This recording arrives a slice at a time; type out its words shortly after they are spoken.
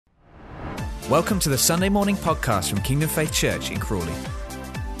Welcome to the Sunday morning podcast from Kingdom Faith Church in Crawley.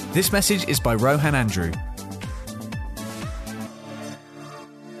 This message is by Rohan Andrew.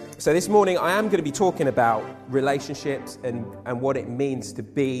 So this morning I am going to be talking about relationships and what it means to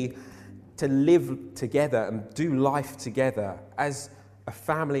live together and do life together. As a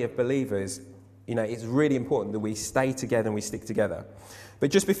family of believers, you know, it's really important that we stay together and we stick together.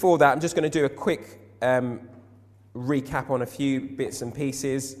 But just before that, I'm just going to do a quick recap on a few bits and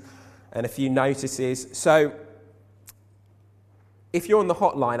pieces and a few notices. So if you're on the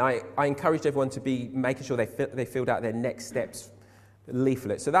hotline, I encourage everyone to be making sure they filled out their next steps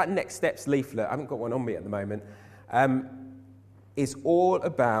leaflet. So that next steps leaflet, I haven't got one on me at the moment, is all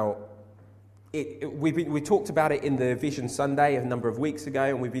about it. We talked about it in the Vision Sunday a number of weeks ago,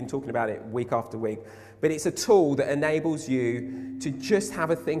 and we've been talking about it week after week. But it's a tool that enables you to just have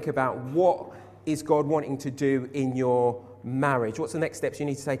a think about what is God wanting to do in your marriage. What's the next steps you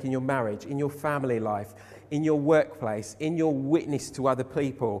need to take in your marriage, in your family life, in your workplace, in your witness to other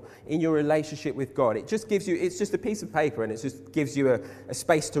people, in your relationship with God. It just gives you, it's just a piece of paper, and it just gives you a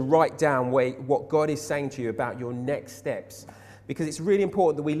space to write down what God is saying to you about your next steps. Because it's really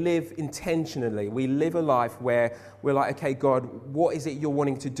important that we live intentionally. We live a life where we're like, okay, God, what is it you're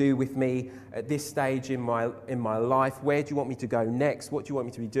wanting to do with me at this stage in my life? Where do you want me to go next? What do you want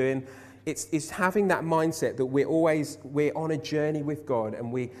me to be doing? It's having that mindset that we're on a journey with God,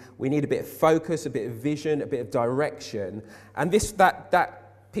 and we need a bit of focus, a bit of vision, a bit of direction. And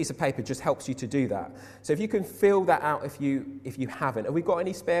that piece of paper just helps you to do that. So if you can fill that out if you haven't. Have we got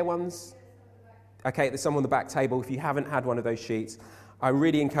any spare ones? Okay, there's some on the back table. If you haven't had one of those sheets, I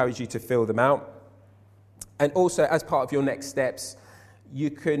really encourage you to fill them out. And also, as part of your next steps, you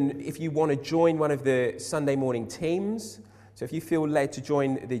can, if you want to join one of the Sunday morning teams. So if you feel led to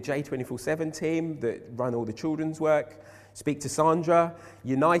join the J247 team that run all the children's work, speak to Sandra.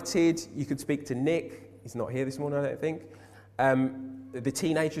 United, you could speak to Nick. He's not here this morning, I don't think. The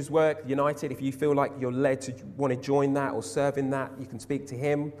teenagers work, United, if you feel like you're led to want to join that or serve in that, you can speak to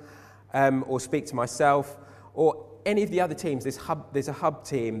him or speak to myself or any of the other teams. There's a hub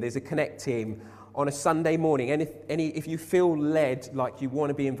team, there's a connect team on a Sunday morning. And if you feel led like you want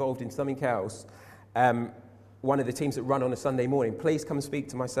to be involved in something else, one of the teams that run on a Sunday morning, please come and speak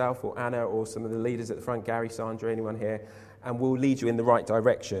to myself or Anna or some of the leaders at the front, Gary, Sandra, anyone here, and we'll lead you in the right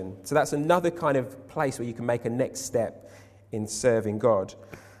direction. So that's another kind of place where you can make a next step in serving God.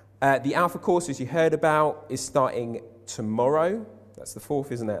 The Alpha course, as you heard about, is starting tomorrow. That's the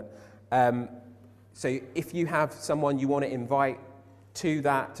 4th, isn't it? So if you have someone you want to invite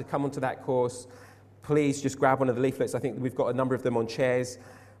to come onto that course, please just grab one of the leaflets. I think we've got a number of them on chairs.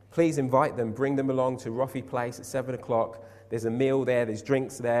 Please invite them, bring them along to Roffey Place at 7 o'clock. There's a meal there, there's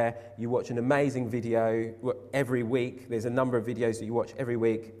drinks there. You watch an amazing video every week. There's a number of videos that you watch every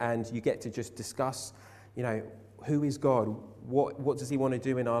week, and you get to just discuss, you know, who is God? What does he want to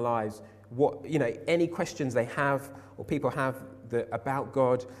do in our lives? Any questions they have or people have about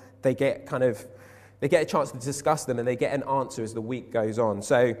God, they get a chance to discuss them, and they get an answer as the week goes on.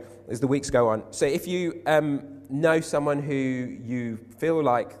 So as the weeks go on. So if you know someone who you feel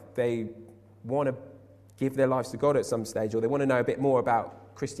like they want to give their lives to God at some stage, or they want to know a bit more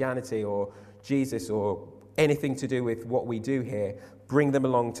about Christianity or Jesus or anything to do with what we do here, bring them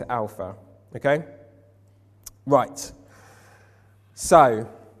along to Alpha. Okay? Right. So,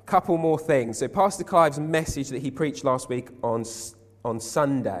 couple more things. So Pastor Clive's message that he preached last week on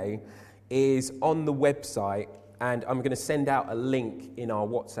Sunday is on the website, and I'm going to send out a link in our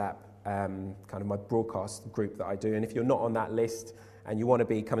WhatsApp, kind of my broadcast group that I do. And if you're not on that list and you want to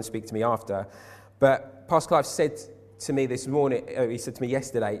be, come and speak to me after. But Pastor Clive said to me this morning, he said to me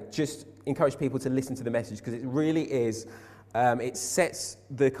yesterday, just encourage people to listen to the message, because it really is, it sets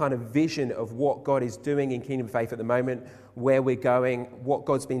the kind of vision of what God is doing in Kingdom Faith at the moment, where we're going, what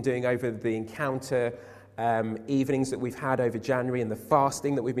God's been doing over the encounter evenings that we've had over January and the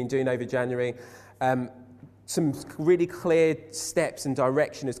fasting that we've been doing over January. Some really clear steps and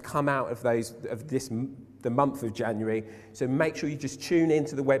direction has come out of the month of January. So make sure you just tune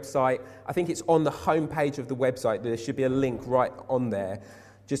into the website. I think it's on the homepage of the website. There should be a link right on there.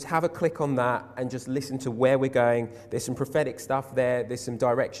 Just have a click on that and just listen to where we're going. There's some prophetic stuff there. There's some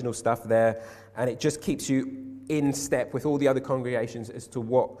directional stuff there. And it just keeps you in step with all the other congregations as to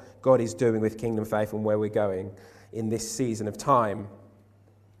what God is doing with Kingdom Faith and where we're going in this season of time.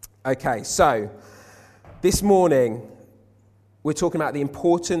 Okay, so this morning we're talking about the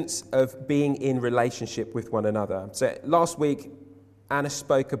importance of being in relationship with one another. So last week Anna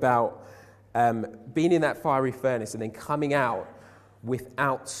spoke about being in that fiery furnace and then coming out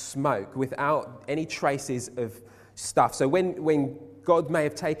without smoke, without any traces of stuff. So when God may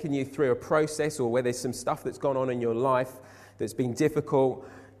have taken you through a process, or where there's some stuff that's gone on in your life that's been difficult.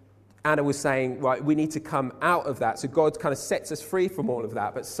 Anna was saying, right, we need to come out of that. So God kind of sets us free from all of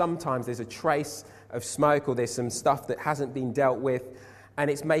that. But sometimes there's a trace of smoke, or there's some stuff that hasn't been dealt with. And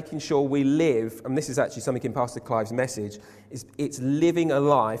it's making sure we live, and this is actually something in Pastor Clive's message, it's living a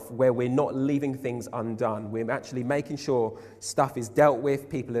life where we're not leaving things undone. We're actually making sure stuff is dealt with.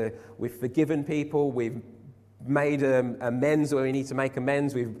 We've forgiven people. We've made amends where we need to make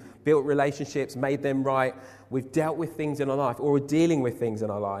amends. We've built relationships, made them right. We've dealt with things in our life, or we're dealing with things in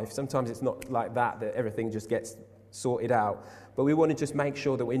our life. Sometimes it's not like that everything just gets sorted out. But we want to just make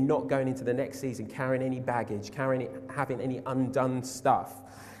sure that we're not going into the next season carrying any baggage, having any undone stuff.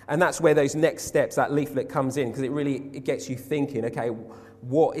 And that's where those next steps, that leaflet comes in, because it gets you thinking, okay,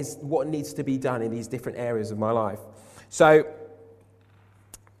 what needs to be done in these different areas of my life? So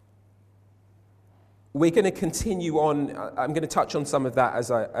we're going to continue on. I'm going to touch on some of that as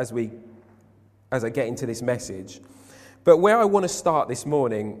I get into this message. But where I want to start this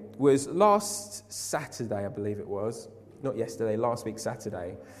morning was last Saturday, I believe it was. Not yesterday, last week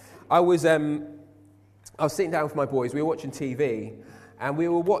Saturday. I was sitting down with my boys. We were watching TV, and we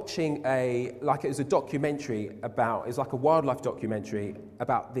were watching it was a documentary it was like a wildlife documentary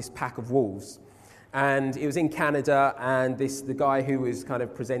about this pack of wolves. And it was in Canada, and the guy who was kind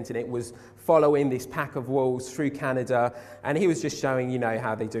of presenting it was following this pack of wolves through Canada, and he was just showing,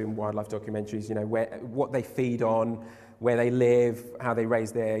 how they do in wildlife documentaries, what they feed on, where they live, how they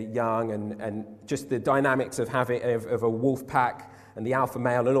raise their young, and just the dynamics of a wolf pack and the alpha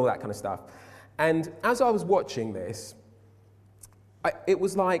male and all that kind of stuff. And as I was watching this, it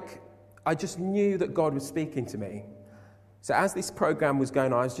was like I just knew that God was speaking to me. So as this program was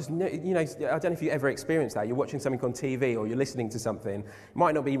going on, I was just, I don't know if you ever experienced that. You're watching something on TV or you're listening to something. It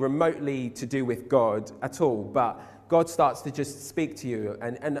might not be remotely to do with God at all, but God starts to just speak to you.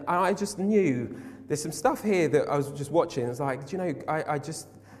 And I just knew there's some stuff here that I was just watching. It's like,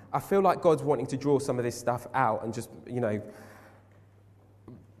 I feel like God's wanting to draw some of this stuff out and just,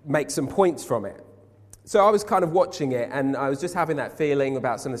 make some points from it. So I was kind of watching it, and I was just having that feeling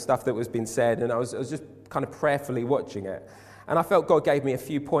about some of the stuff that was being said, and I was just kind of prayerfully watching it. And I felt God gave me a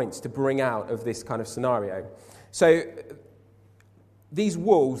few points to bring out of this kind of scenario. So these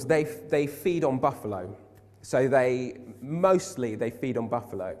wolves, they feed on buffalo. So they feed on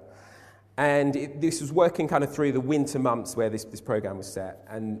buffalo. And this was working kind of through the winter months where this program was set.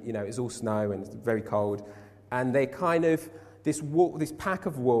 And, it was all snow and it's very cold. And they kind of, this pack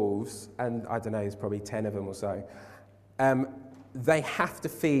of wolves, and I don't know, there's probably 10 of them or so, they have to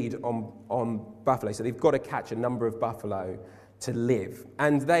feed on buffalo. So they've got to catch a number of buffalo to live.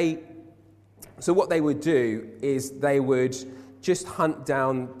 And so what they would do is they would just hunt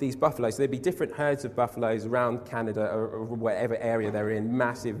down these buffaloes. So there'd be different herds of buffaloes around Canada or whatever area they're in,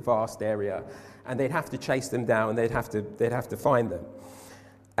 massive, vast area. And they'd have to chase them down, and they'd have to find them.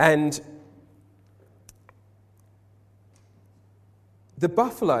 And the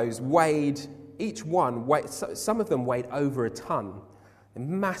buffaloes some of them weighed over a ton.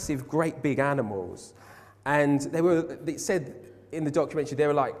 Massive, great big animals. And it said in the documentary, they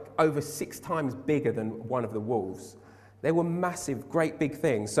were like over 6 times bigger than one of the wolves. They were massive, great big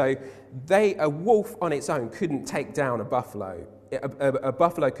things. So a wolf on its own couldn't take down a buffalo. A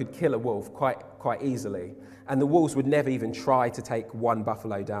buffalo could kill a wolf quite easily. And the wolves would never even try to take one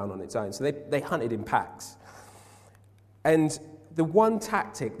buffalo down on its own. So they hunted in packs. And the one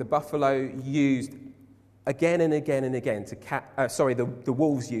tactic the buffalo used again and again and again the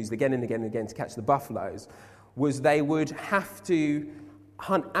wolves used again and again and again to catch the buffaloes was they would have to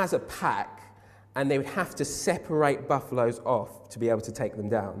hunt as a pack, and they would have to separate buffaloes off to be able to take them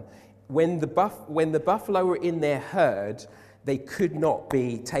down. When the buffalo were in their herd, they could not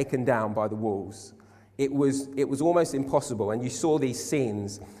be taken down by the wolves. It was almost impossible, and you saw these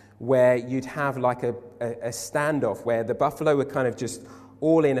scenes where you'd have like a standoff where the buffalo were kind of just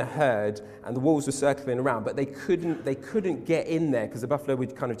all in a herd and the wolves were circling around, but they couldn't get in there because the buffalo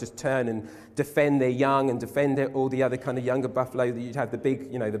would kind of just turn and defend their young and defend all the other kind of younger buffalo that you'd have the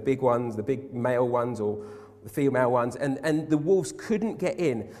big ones, the big male ones or the female ones, and the wolves couldn't get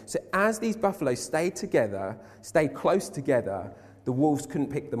in. So as these buffaloes stayed close together, the wolves couldn't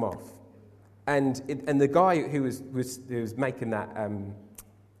pick them off. And the guy who was making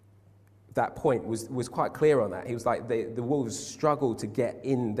that point was quite clear on that. He was like, the wolves struggle to get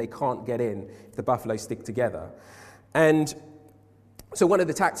in. They can't get in if the buffaloes stick together. And so one of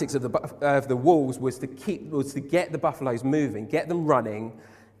the tactics of the wolves was to get the buffaloes moving, get them running,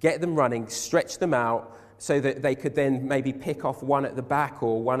 stretch them out, so that they could then maybe pick off one at the back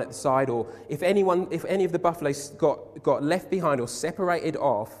or one at the side, or if any of the buffaloes got left behind or separated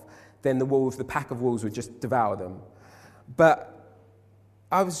off, then the pack of wolves would just devour them. But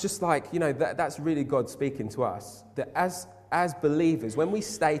I was just like, that's really God speaking to us, that as believers, when we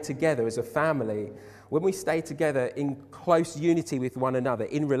stay together as a family, when we stay together in close unity with one another,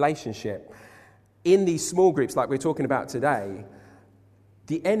 in relationship, in these small groups like we're talking about today,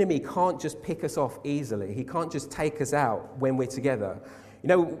 the enemy can't just pick us off easily. He can't just take us out when we're together.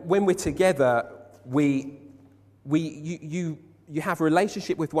 When we're together, you have a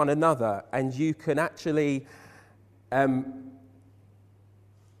relationship with one another, and you can actually,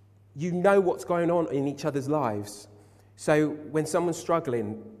 you know what's going on in each other's lives. So when someone's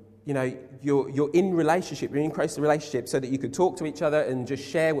struggling, you're in relationship, you're in close relationship, so that you can talk to each other and just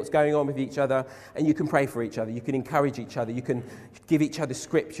share what's going on with each other, and you can pray for each other, you can encourage each other, you can give each other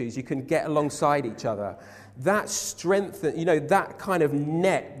scriptures, you can get alongside each other. That strength, that kind of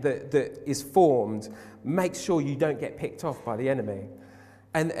net that is formed makes sure you don't get picked off by the enemy.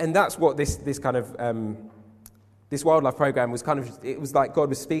 And that's what this kind of this wildlife program was it was like God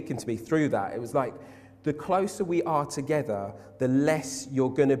was speaking to me through that. It was like, the closer we are together, the less you're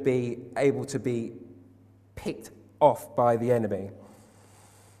going to be able to be picked off by the enemy.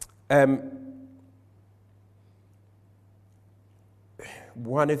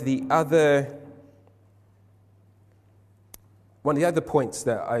 One of the other points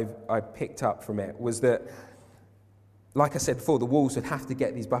that I picked up from it was that, like I said before, the wolves would have to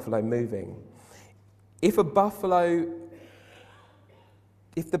get these buffalo moving. If the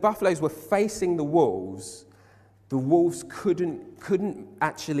buffaloes were facing the wolves couldn't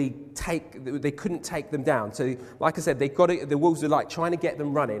actually take them down. So, like I said, the wolves were like trying to get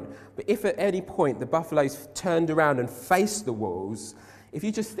them running. But if at any point the buffaloes turned around and faced the wolves, if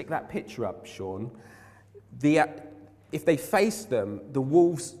you just stick that picture up, Sean, if they faced them, the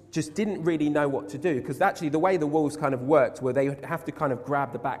wolves just didn't really know what to do, because actually the way the wolves kind of worked, where they would have to kind of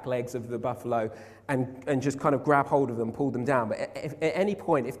grab the back legs of the buffalo and just kind of grab hold of them, pull them down. But at any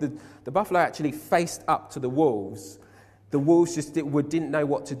point, if the buffalo actually faced up to the wolves just didn't know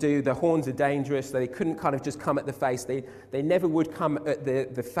what to do. The horns are dangerous, so they couldn't kind of just come at the face. They never would come at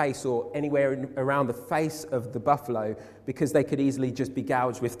the face or anywhere around the face of the buffalo, because they could easily just be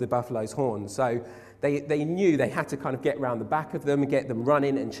gouged with the buffalo's horns. So they knew they had to kind of get around the back of them and get them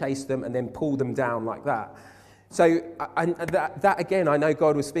running and chase them and then pull them down like that. So that again, I know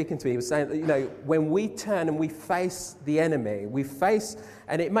God was speaking to me. He was saying, when we turn and we face the enemy,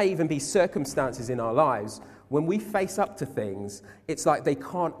 and it may even be circumstances in our lives, when we face up to things, it's like they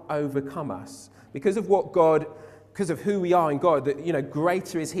can't overcome us. Because of who we are in God, that,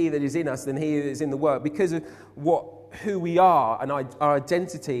 greater is He that is in us than he that is in the world. Because of who we are and our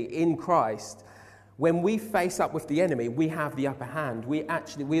identity in Christ, when we face up with the enemy, we have the upper hand. We're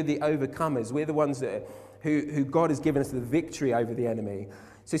the overcomers. We're the ones who God has given us the victory over the enemy.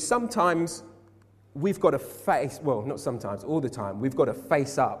 So sometimes we've got to not sometimes, all the time, we've got to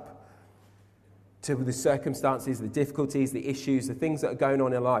face up to the circumstances, the difficulties, the issues, the things that are going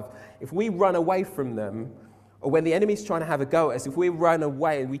on in life. If we run away from them, or when the enemy's trying to have a go at us, if we run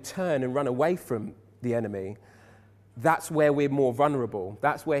away and we turn and run away from the enemy, that's where we're more vulnerable.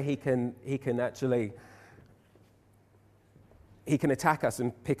 That's where he can attack us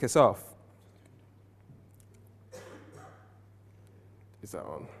and pick us off. Is that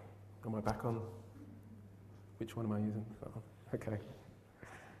on? Am I back on? Which one am I using? Okay.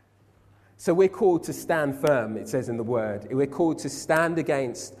 So we're called to stand firm, it says in the Word. We're called to stand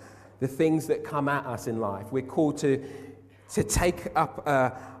against the things that come at us in life. We're called to take up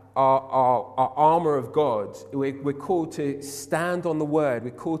our armour of God. We're called to stand on the Word.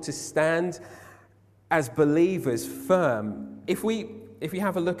 We're called to stand as believers firm. If we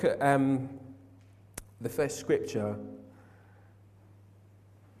have a look at the first scripture,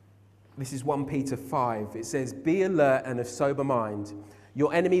 this is 1 Peter 5. It says, "Be alert and of sober mind.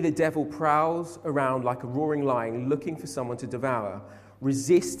 Your enemy, the devil, prowls around like a roaring lion, looking for someone to devour.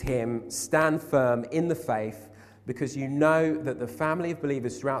 Resist him, stand firm in the faith, because you know that the family of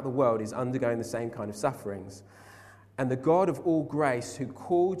believers throughout the world is undergoing the same kind of sufferings. And the God of all grace, who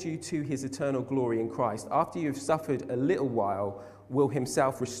called you to his eternal glory in Christ, after you have suffered a little while, will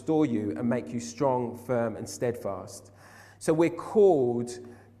himself restore you and make you strong, firm, and steadfast." So we're called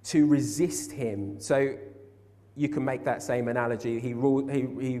to resist him. So you can make that same analogy.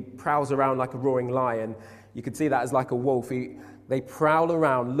 He prowls around like a roaring lion. You could see that as like a wolf. They prowl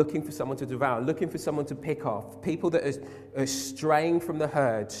around looking for someone to devour, looking for someone to pick off. People that are straying from the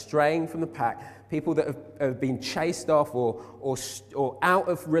herd, straying from the pack, people that have been chased off or out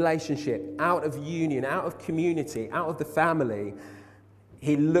of relationship, out of union, out of community, out of the family.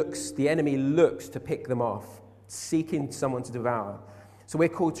 The enemy looks to pick them off, seeking someone to devour. So we're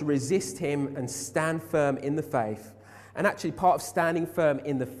called to resist him and stand firm in the faith. And actually part of standing firm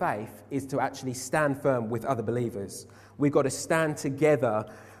in the faith is to actually stand firm with other believers. We've got to stand together,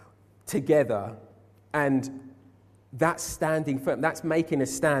 and that's standing firm. That's making a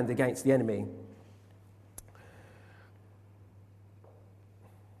stand against the enemy.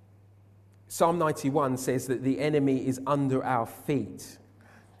 Psalm 91 says that the enemy is under our feet,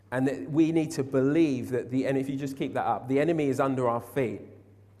 and that we need to believe that and if you just keep that up, the enemy is under our feet.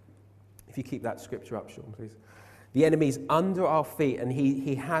 If you keep that scripture up, Sean, please. The enemy is under our feet, and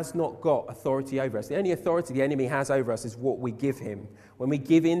he has not got authority over us. The only authority the enemy has over us is what we give him. When we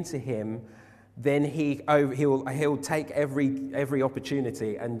give in to him, then he'll take every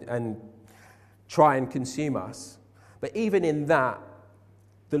opportunity and try and consume us. But even in that,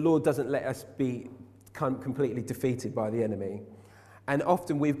 the Lord doesn't let us be completely defeated by the enemy. And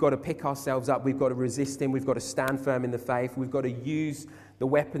often we've got to pick ourselves up, we've got to resist him, we've got to stand firm in the faith, we've got to use the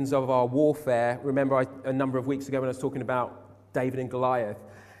weapons of our warfare. Remember a number of weeks ago when I was talking about David and Goliath,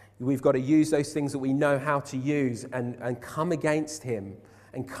 we've got to use those things that we know how to use and come against him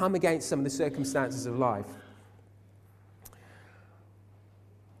and come against some of the circumstances of life.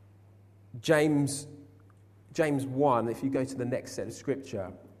 James 1, if you go to the next set of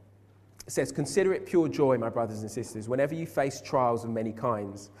scripture, it says, "Consider it pure joy, my brothers and sisters, whenever you face trials of many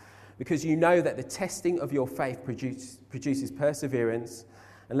kinds, because you know that the testing of your faith produces perseverance,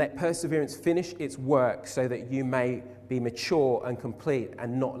 and let perseverance finish its work so that you may be mature and complete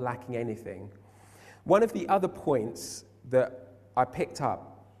and not lacking anything." One of the other points that I picked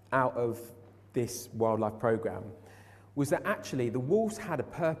up out of this wildlife program was that actually the wolves had a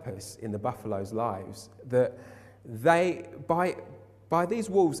purpose in the buffaloes' lives, that by these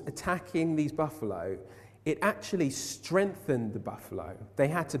wolves attacking these buffalo, it actually strengthened the buffalo. They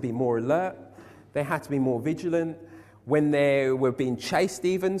had to be more alert. They had to be more vigilant. When they were being chased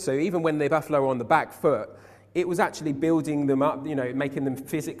even, so even when the buffalo were on the back foot, it was actually building them up, making them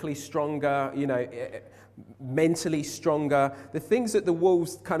physically stronger, mentally stronger. The things that the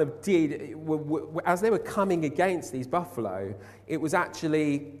wolves kind of did, as they were coming against these buffalo, it was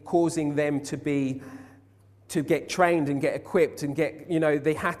actually causing them to get trained and get equipped and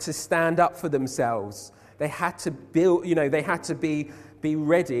they had to stand up for themselves. They had to build, they had to be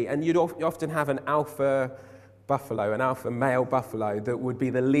ready. And you'd often have an alpha buffalo, an alpha male buffalo that would be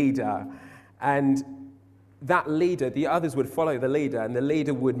the leader. And that leader, the others would follow the leader, and the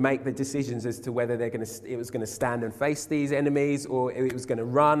leader would make the decisions as to whether it was going to stand and face these enemies, or it was going to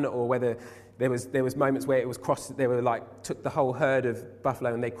run, or whether there was moments where it was crossed. They were took the whole herd of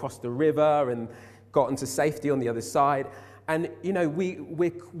buffalo and they crossed the river and got into safety on the other side. And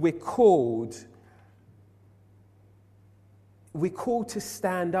we're called to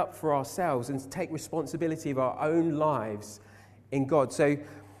stand up for ourselves and to take responsibility of our own lives in God. So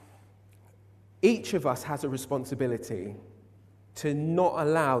each of us has a responsibility to not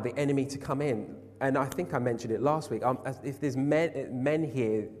allow the enemy to come in. And I think I mentioned it last week. If there's men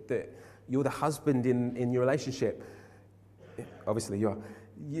here that you're the husband in your relationship, obviously you're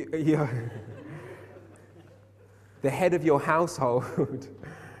the head of your household,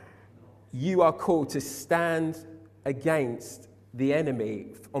 you are called to stand against the enemy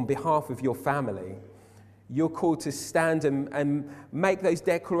on behalf of your family. You're called to stand and make those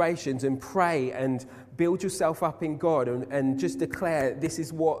declarations and pray and build yourself up in God and just declare, this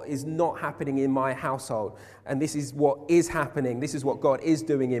is what is not happening in my household, and this is what is happening. This is what God is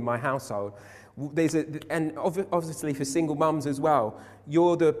doing in my household. And obviously for single mums as well,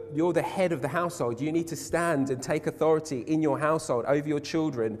 you're the head of the household. You need to stand and take authority in your household over your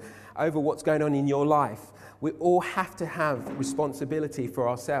children, over what's going on in your life. We all have to have responsibility for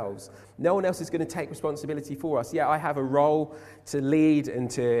ourselves. No one else is going to take responsibility for us. Yeah, I have a role to lead and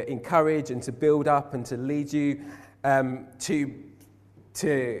to encourage and to build up and to lead you to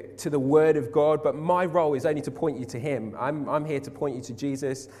the Word of God, but my role is only to point you to Him. I'm here to point you to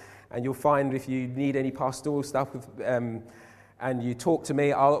Jesus, and you'll find if you need any pastoral stuff and you talk to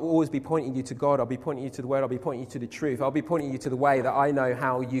me, I'll always be pointing you to God. I'll be pointing you to the Word. I'll be pointing you to the truth. I'll be pointing you to the way that I know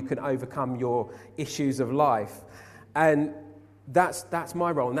how you can overcome your issues of life. And that's my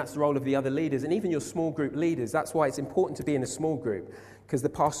role, and that's the role of the other leaders, and even your small group leaders. That's why it's important to be in a small group, because the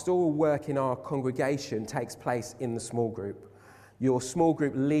pastoral work in our congregation takes place in the small group. Your small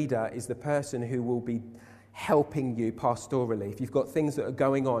group leader is the person who will be helping you pastorally. If you've got things that are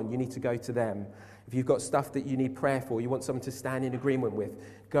going on, you need to go to them. If you've got stuff that you need prayer for, you want someone to stand in agreement with,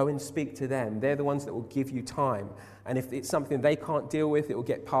 go and speak to them. They're the ones that will give you time. And if it's something they can't deal with, it will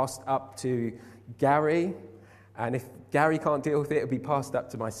get passed up to Gary. And if Gary can't deal with it, it'll be passed up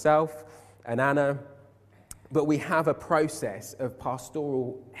to myself and Anna. But we have a process of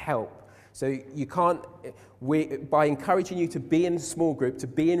pastoral help. So you can't, by encouraging you to be in a small group, to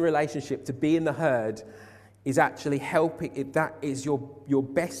be in relationship, to be in the herd, is actually helping. That is your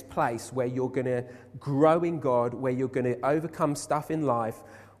best place where you're going to grow in God, where you're going to overcome stuff in life,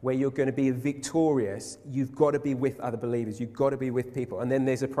 where you're going to be victorious. You've got to be with other believers. You've got to be with people. And then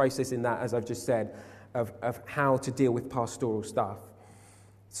there's a process in that, as I've just said, of how to deal with pastoral stuff.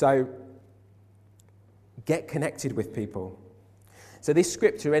 So get connected with people. So this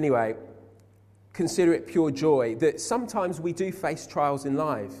scripture, anyway, consider it pure joy that sometimes we do face trials in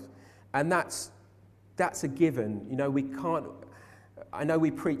life, and that's a given. You know, we can't. I know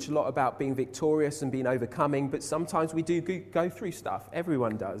we preach a lot about being victorious and being overcoming, but sometimes we do go through stuff.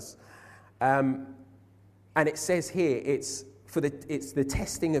 Everyone does, and it says here it's the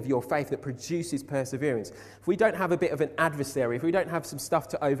testing of your faith that produces perseverance. If we don't have a bit of an adversary, if we don't have some stuff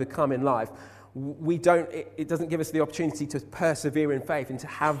to overcome in life, it doesn't give us the opportunity to persevere in faith and to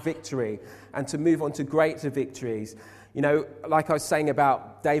have victory and to move on to greater victories. You know, like I was saying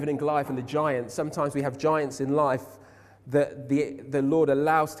about David and Goliath and the giants, sometimes we have giants in life that the Lord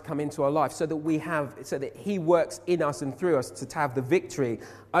allows to come into our life so that He works in us and through us to have the victory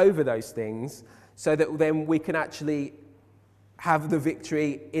over those things, so that then we can actually have the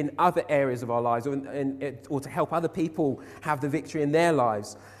victory in other areas of our lives, or to help other people have the victory in their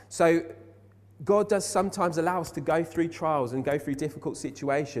lives. So God does sometimes allow us to go through trials and go through difficult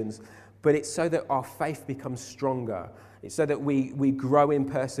situations, but it's so that our faith becomes stronger. It's so that we grow in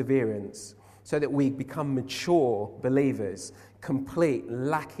perseverance, so that we become mature believers, complete,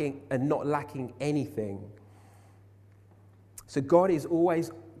 lacking and not lacking anything. So God has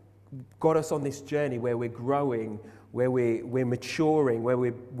always got us on this journey where we're growing, where we're maturing, where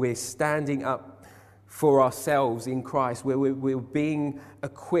we're standing up for ourselves in Christ, where we're being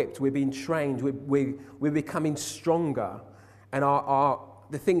equipped, we're being trained, we're becoming stronger, and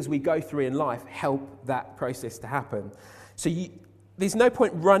the things we go through in life help that process to happen. So there's no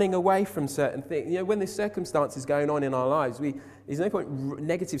point running away from certain things. You know, when there's circumstances going on in our lives, there's no point,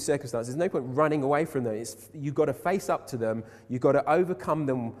 negative circumstances, there's no point running away from them. You've got to face up to them, you've got to overcome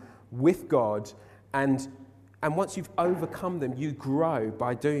them with God, and once you've overcome them, you grow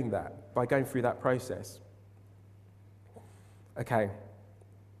by doing that, by going through that process. Okay.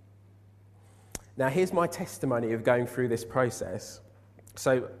 Now here's my testimony of going through this process.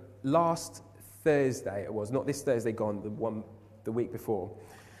 So last Thursday, it was not this Thursday gone, the week before,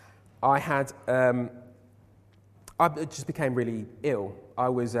 I just became really ill.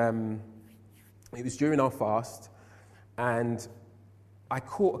 It was during our fast, and I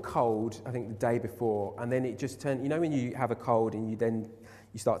caught a cold, I think the day before, and then it just turned, you know when you have a cold and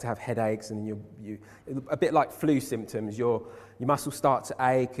you start to have headaches, and you a bit like flu symptoms, your muscles start to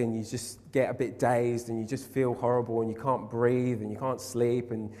ache, and you just get a bit dazed, and you just feel horrible, and you can't breathe, and you can't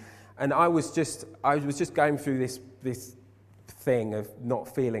sleep, and I was just going through this thing of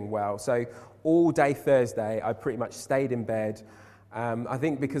not feeling well. So all day Thursday, I pretty much stayed in bed. I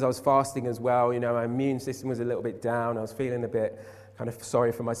think because I was fasting as well, you know, my immune system was a little bit down. I was feeling a bit kind of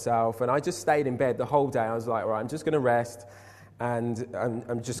sorry for myself, and I just stayed in bed the whole day. I was like, right, I'm just going to rest, and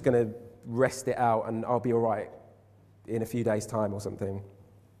I'm just going to rest it out, and I'll be all right in a few days' time or something.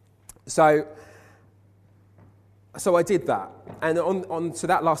 So I did that, and so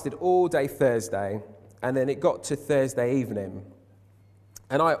that lasted all day Thursday, and then it got to Thursday evening,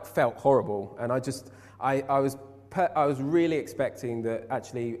 and I felt horrible, and I was really expecting that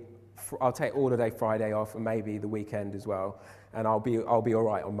actually I'll take all the day Friday off and maybe the weekend as well, and I'll be all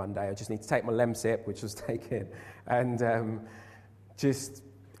right on Monday. I just need to take my Lemsip, which was taken, and just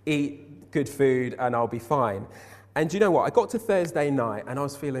eat good food, and I'll be fine. And do you know what? I got to Thursday night, and I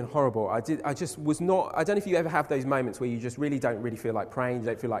was feeling horrible. I don't know if you ever have those moments where you just really don't feel like praying, you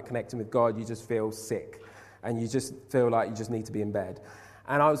don't feel like connecting with God, you just feel sick, and you just feel like you just need to be in bed.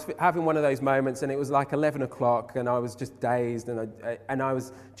 And I was having one of those moments, and it was like 11 o'clock, and I was just dazed, and I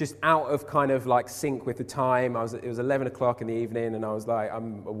was just out of kind of like sync with the time. It was 11 o'clock in the evening, and I was like,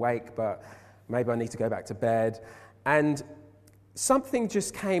 I'm awake, but maybe I need to go back to bed. And something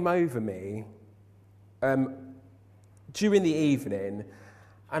just came over me during the evening,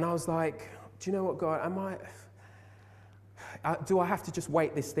 and I was like, do you know what, God, do I have to just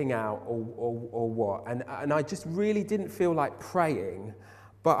wait this thing out, or what? And I just really didn't feel like praying,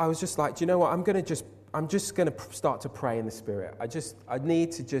 but I was just like, do you know what, I'm going to just I'm just going to start to pray in the Spirit. I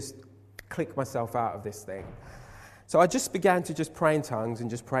need to just click myself out of this thing. So I just began to just pray in tongues and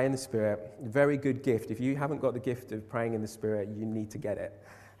just pray in the Spirit. Very good gift. If you haven't got the gift of praying in the Spirit, you need to get it.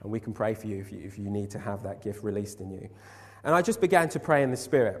 And we can pray for you if you need to have that gift released in you. And I just began to pray in the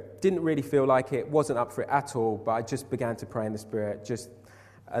Spirit. Didn't really feel like it, wasn't up for it at all, but I just began to pray in the Spirit, just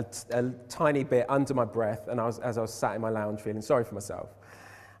a tiny bit under my breath, and as I was sat in my lounge feeling sorry for myself.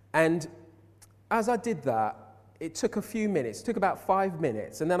 And as I did that, it took a few minutes, it took about 5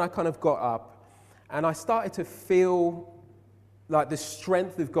 minutes, and then I kind of got up, and I started to feel like the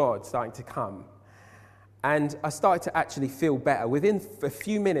strength of God starting to come. And I started to actually feel better. Within a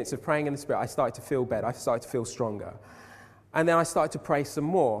few minutes of praying in the Spirit, I started to feel better. I started to feel stronger. And then I started to pray some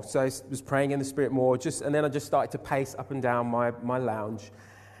more. So I was praying in the Spirit more, and then I just started to pace up and down my lounge.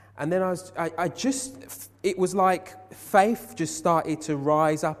 And then it was like faith just started to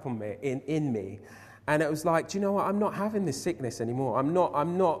rise up on me, in me. And it was like, do you know what? I'm not having this sickness anymore.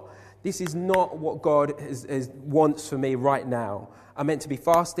 This is not what God wants for me right now. I'm meant to be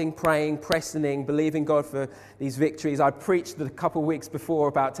fasting, praying, pressing, believing God for these victories. I preached a couple of weeks before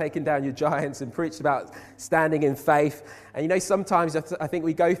about taking down your giants and preached about standing in faith. And you know, sometimes I think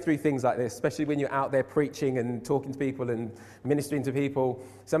we go through things like this, especially when you're out there preaching and talking to people and ministering to people.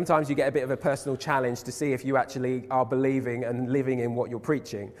 Sometimes you get a bit of a personal challenge to see if you actually are believing and living in what you're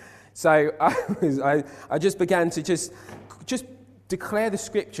preaching. So I just began to just declare the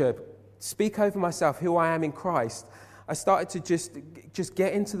scripture, speak over myself who I am in Christ. I started to just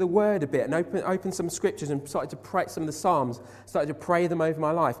get into the Word a bit and open some scriptures and started to pray some of the Psalms, started to pray them over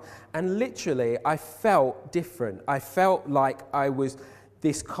my life. And literally, I felt different. I felt like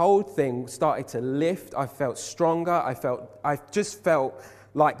this cold thing started to lift. I felt stronger. I just felt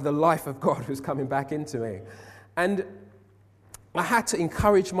like the life of God was coming back into me. And I had to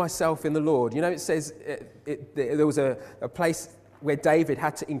encourage myself in the Lord. You know, it says there was a place where David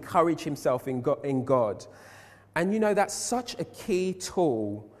had to encourage himself in God. And you know, that's such a key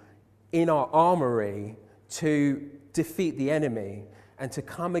tool in our armory to defeat the enemy and to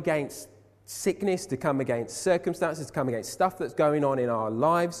come against sickness, to come against circumstances, to come against stuff that's going on in our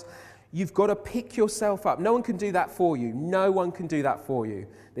lives. You've got to pick yourself up. No one can do that for you. No one can do that for you.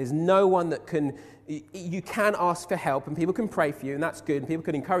 There's no one that can. You can ask for help and people can pray for you, and that's good, and people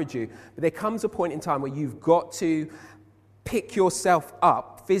can encourage you. But there comes a point in time where you've got to pick yourself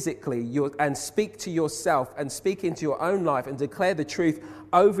up physically and speak to yourself and speak into your own life and declare the truth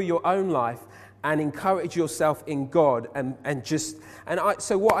over your own life and encourage yourself in God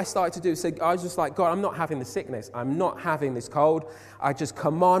so what I started to do is I was just like, God, I'm not having the sickness. I'm not having this cold. I just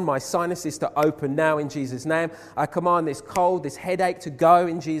command my sinuses to open now in Jesus' name. I command this cold, this headache to go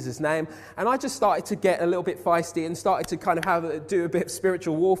in Jesus' name. And I just started to get a little bit feisty and started to kind of do a bit of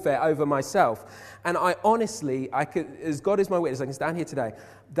spiritual warfare over myself. And I honestly, as God is my witness, I can stand here today,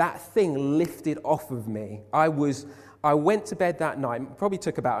 that thing lifted off of me. I went to bed that night, probably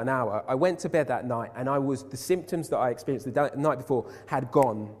took about an hour. I went to bed that night and the symptoms that I experienced the night before had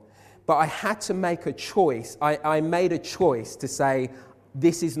gone. But I had to make a choice. I made a choice to say,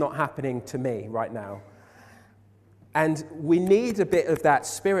 this is not happening to me right now. And we need a bit of that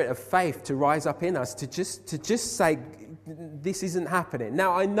spirit of faith to rise up in us to just say, this isn't happening.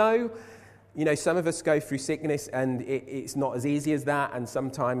 Now, I know, you know, some of us go through sickness and it's not as easy as that. And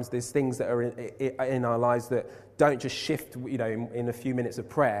sometimes there's things that are in our lives that don't just shift, you know, in a few minutes of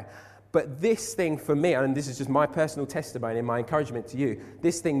prayer. But this thing for me, and this is just my personal testimony and my encouragement to you,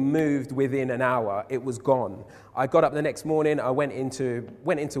 this thing moved within an hour. It was gone. I got up the next morning. I went into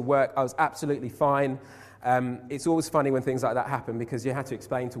work. I was absolutely fine. It's always funny when things like that happen because you had to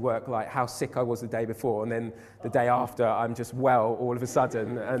explain to work like how sick I was the day before, and then the day after I'm just well all of a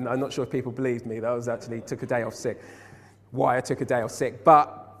sudden. And I'm not sure if people believed me that I was actually took a day off sick. Why I took a day off sick,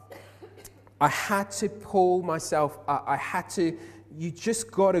 but I had to pull myself up. You just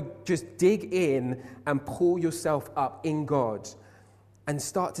got to just dig in and pull yourself up in God and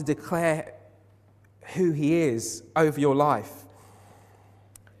start to declare who He is over your life.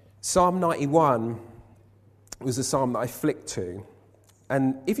 Psalm 91 was a psalm that I flicked to.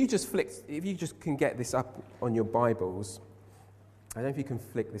 And if you just can get this up on your Bibles, I don't know if you can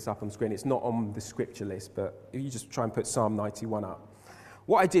flick this up on screen. It's not on the scripture list, but if you just try and put Psalm 91 up.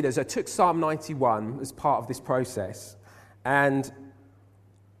 What I did is I took Psalm 91 as part of this process and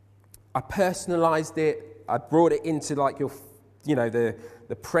I personalized it. I brought it into like the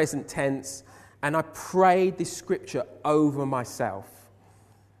present tense, and I prayed this scripture over myself.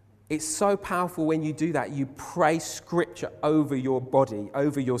 It's so powerful when you do that. You pray scripture over your body,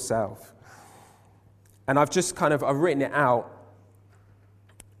 over yourself. And I've written it out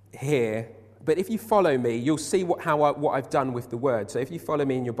here. But if you follow me, you'll see what I've done with the word. So if you follow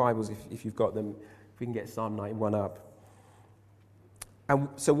me in your Bibles, if you've got them, if we can get Psalm 91 up. And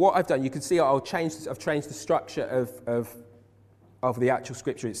so what I've done, you can see I've changed the structure of the actual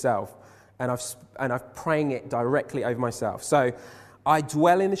scripture itself, and I've praying it directly over myself. So I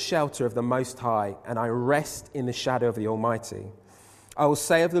dwell in the shelter of the Most High, and I rest in the shadow of the Almighty. I will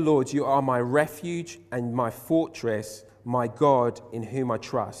say of the Lord, you are my refuge and my fortress, my God in whom I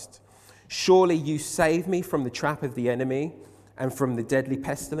trust. Surely you save me from the trap of the enemy and from the deadly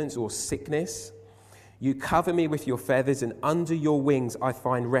pestilence or sickness. You cover me with your feathers, and under your wings I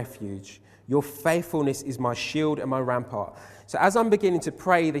find refuge. Your faithfulness is my shield and my rampart. So as I'm beginning to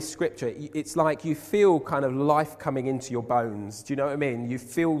pray this scripture, it's like you feel kind of life coming into your bones. Do you know what I mean? You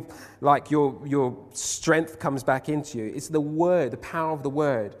feel like your strength comes back into you. It's the word, the power of the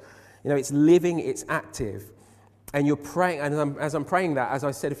word. You know, it's living, it's active. And you're praying, and as I'm praying that, as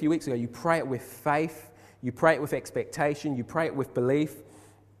I said a few weeks ago, you pray it with faith, you pray it with expectation, you pray it with belief,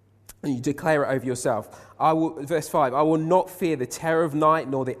 and you declare it over yourself. Verse 5, I will not fear the terror of night,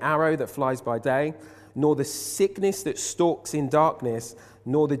 nor the arrow that flies by day, nor the sickness that stalks in darkness,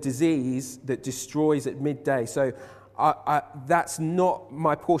 nor the disease that destroys at midday. So that's not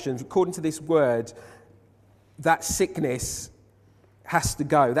my portion. According to this word, that sickness has to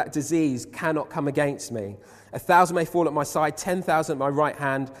go. That disease cannot come against me. 1,000 may fall at my side, 10,000 at my right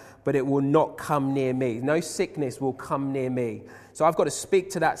hand, but it will not come near me. No sickness will come near me. So I've got to speak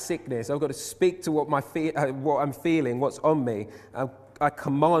to that sickness. I've got to speak to what I'm feeling, what's on me. I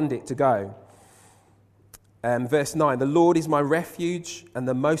command it to go. Verse 9, the Lord is my refuge and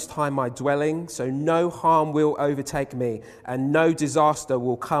the Most High my dwelling, so no harm will overtake me and no disaster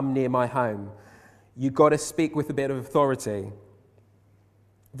will come near my home. You've got to speak with a bit of authority.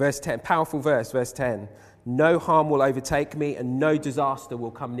 Verse 10, powerful verse, verse 10. No harm will overtake me and no disaster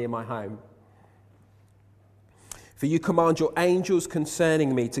will come near my home. For you command your angels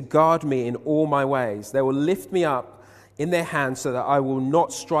concerning me to guard me in all my ways. They will lift me up in their hands so that I will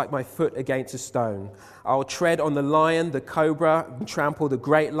not strike my foot against a stone. I will tread on the lion, the cobra, and trample the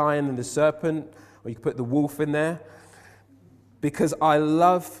great lion and the serpent. Or you can put the wolf in there. Because I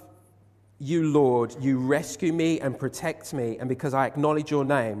love you, Lord, you rescue me and protect me, and because I acknowledge your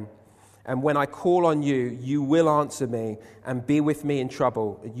name. And when I call on you, you will answer me and be with me in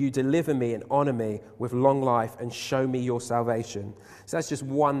trouble. You deliver me and honor me with long life and show me your salvation. So that's just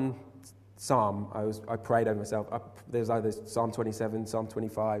one psalm I prayed over myself. There's either Psalm 27, Psalm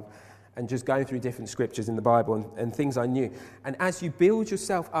 25, and just going through different scriptures in the Bible and things I knew. And as you build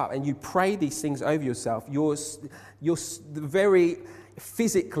yourself up and you pray these things over yourself, you're very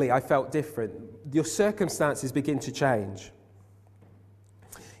physically, I felt different. Your circumstances begin to change.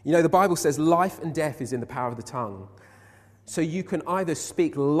 You know, the Bible says life and death is in the power of the tongue. So you can either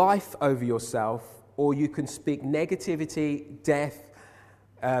speak life over yourself or you can speak negativity, death,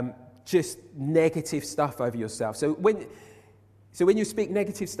 just negative stuff over yourself. So when you speak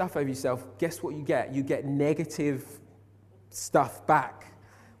negative stuff over yourself, guess what you get? You get negative stuff back.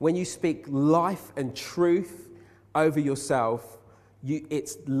 When you speak life and truth over yourself,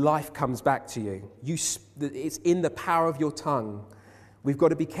 it's life comes back to you. It's in the power of your tongue. We've got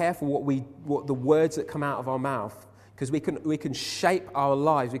to be careful what the words that come out of our mouth, because we can shape our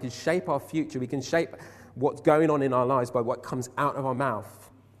lives, we can shape our future, we can shape what's going on in our lives by what comes out of our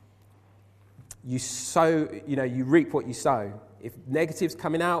mouth. You sow, you reap what you sow. If negative's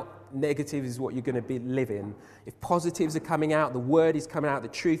coming out, negative is what you're going to be living. If positives are coming out, the word is coming out, the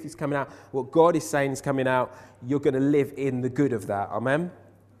truth is coming out, what God is saying is coming out, you're going to live in the good of that. Amen?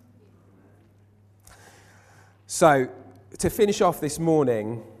 So, to finish off this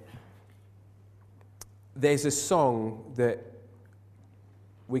morning, there's a song that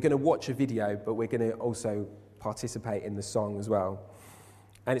we're going to watch a video, but we're going to also participate in the song as well.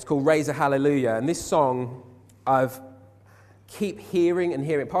 And it's called Raise a Hallelujah. And this song, I've keep hearing and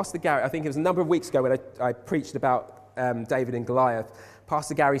hearing. Pastor Gary, I think it was a number of weeks ago when I preached about David and Goliath.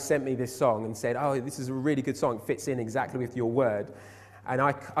 Pastor Gary sent me this song and said, oh, this is a really good song. It fits in exactly with your word. And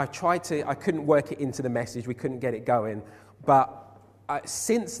I couldn't work it into the message. We couldn't get it going. But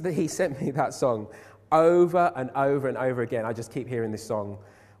since he sent me that song, over and over and over again, I just keep hearing this song.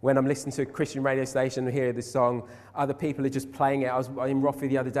 When I'm listening to a Christian radio station and hear this song, other people are just playing it. I was in Rothie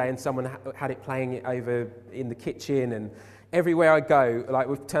the other day and someone had it playing it over in the kitchen. And everywhere I go, like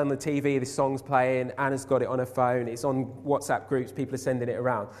we've turned the TV, this song's playing, Anna's got it on her phone, it's on WhatsApp groups, people are sending it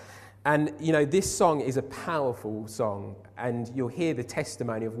around. And, this song is a powerful song, and you'll hear the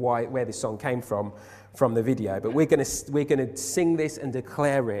testimony of where this song came from the video. But we're going to sing this and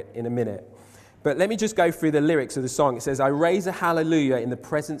declare it in a minute. But let me just go through the lyrics of the song. It says, I raise a hallelujah in the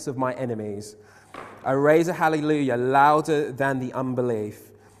presence of my enemies. I raise a hallelujah louder than the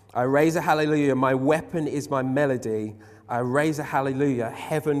unbelief. I raise a hallelujah, my weapon is my melody. I raise a hallelujah,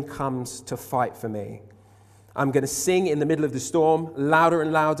 heaven comes to fight for me. I'm going to sing in the middle of the storm, louder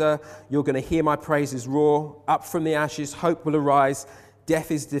and louder. You're going to hear my praises roar. Up from the ashes, hope will arise. Death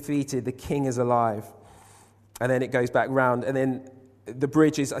is defeated, the King is alive. And then it goes back round. And then the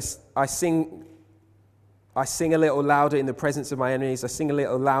bridge is, I sing a little louder in the presence of my enemies. I sing a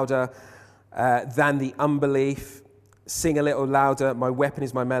little louder than the unbelief. Sing a little louder, my weapon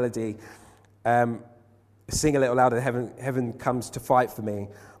is my melody. Sing a little louder, heaven comes to fight for me.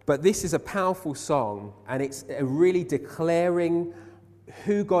 But this is a powerful song, and it's really declaring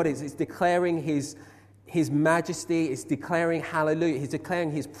who God is. It's declaring His majesty. It's declaring hallelujah. He's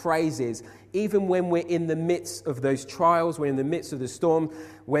declaring His praises. Even when we're in the midst of those trials, we're in the midst of the storm,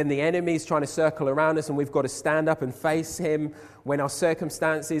 when the enemy is trying to circle around us and we've got to stand up and face him, when our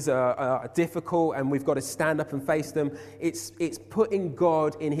circumstances are difficult and we've got to stand up and face them, it's putting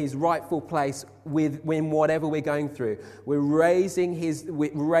God in His rightful place in whatever we're going through. We're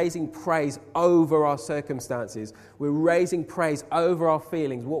raising praise over our circumstances. We're raising praise over our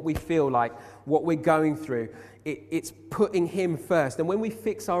feelings, what we feel like, what we're going through. It's putting Him first. And when we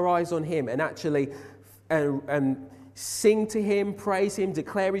fix our eyes on Him and actually sing to Him, praise Him,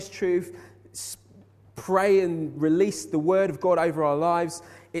 declare His truth, pray and release the Word of God over our lives,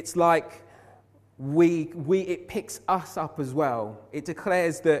 it's like it picks us up as well. It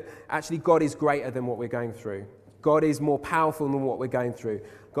declares that actually God is greater than what we're going through. God is more powerful than what we're going through.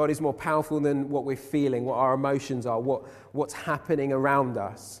 God is more powerful than what we're feeling, what our emotions are, what's happening around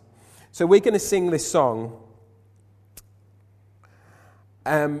us. So we're going to sing this song.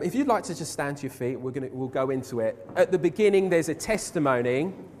 If you'd like to just stand to your feet, we'll go into it. At the beginning, there's a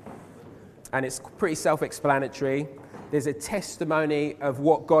testimony, and it's pretty self-explanatory. There's a testimony of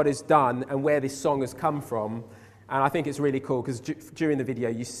what God has done and where this song has come from. And I think it's really cool because during the video,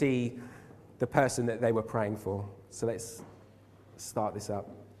 you see the person that they were praying for. So let's start this up.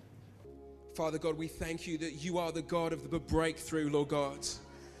 Father God, we thank you that you are the God of the breakthrough, Lord God.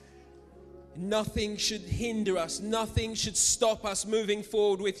 Nothing should hinder us. Nothing should stop us moving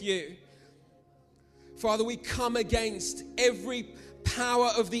forward with you. Father, we come against every power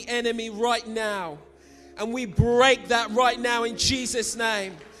of the enemy right now. And we break that right now in Jesus'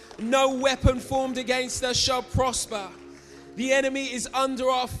 name. No weapon formed against us shall prosper. The enemy is under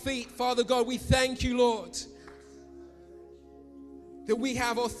our feet. Father God, we thank you, Lord, that we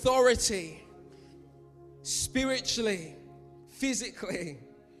have authority spiritually, physically.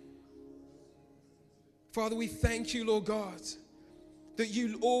 Father, we thank you, Lord God, that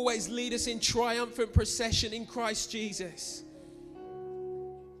you always lead us in triumphant procession in Christ Jesus.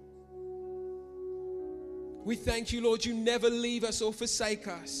 We thank you, Lord, you never leave us or forsake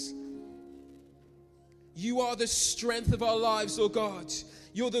us. You are the strength of our lives, Lord God.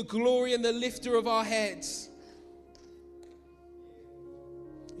 You're the glory and the lifter of our heads.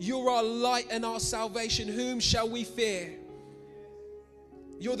 You're our light and our salvation. Whom shall we fear?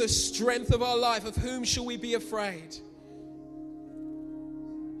 You're the strength of our life. Of whom shall we be afraid?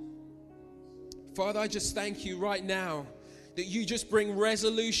 Father, I just thank you right now that you just bring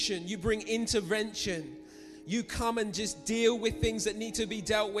resolution. You bring intervention. You come and just deal with things that need to be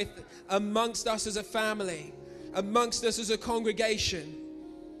dealt with amongst us as a family, amongst us as a congregation.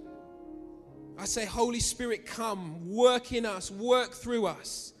 I say, Holy Spirit, come, work in us, work through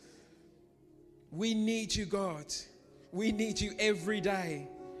us. We need you, God. We need you every day.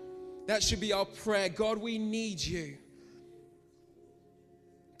 That should be our prayer. God, we need you.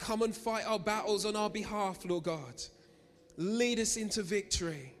 Come and fight our battles on our behalf, Lord God. Lead us into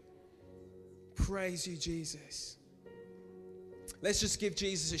victory. Praise you, Jesus. Let's just give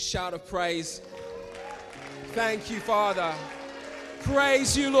Jesus a shout of praise. Thank you, Father.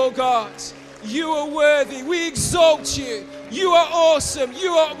 Praise you, Lord God. You are worthy. We exalt you. You are awesome.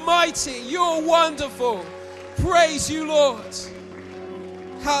 You are mighty. You are wonderful. Praise you, Lord.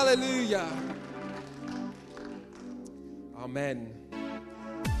 Hallelujah. Amen.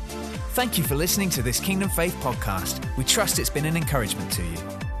 Thank you for listening to this Kingdom Faith podcast. We trust it's been an encouragement to you.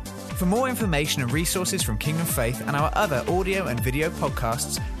 For more information and resources from Kingdom Faith and our other audio and video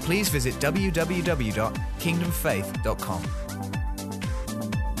podcasts, please visit www.kingdomfaith.com.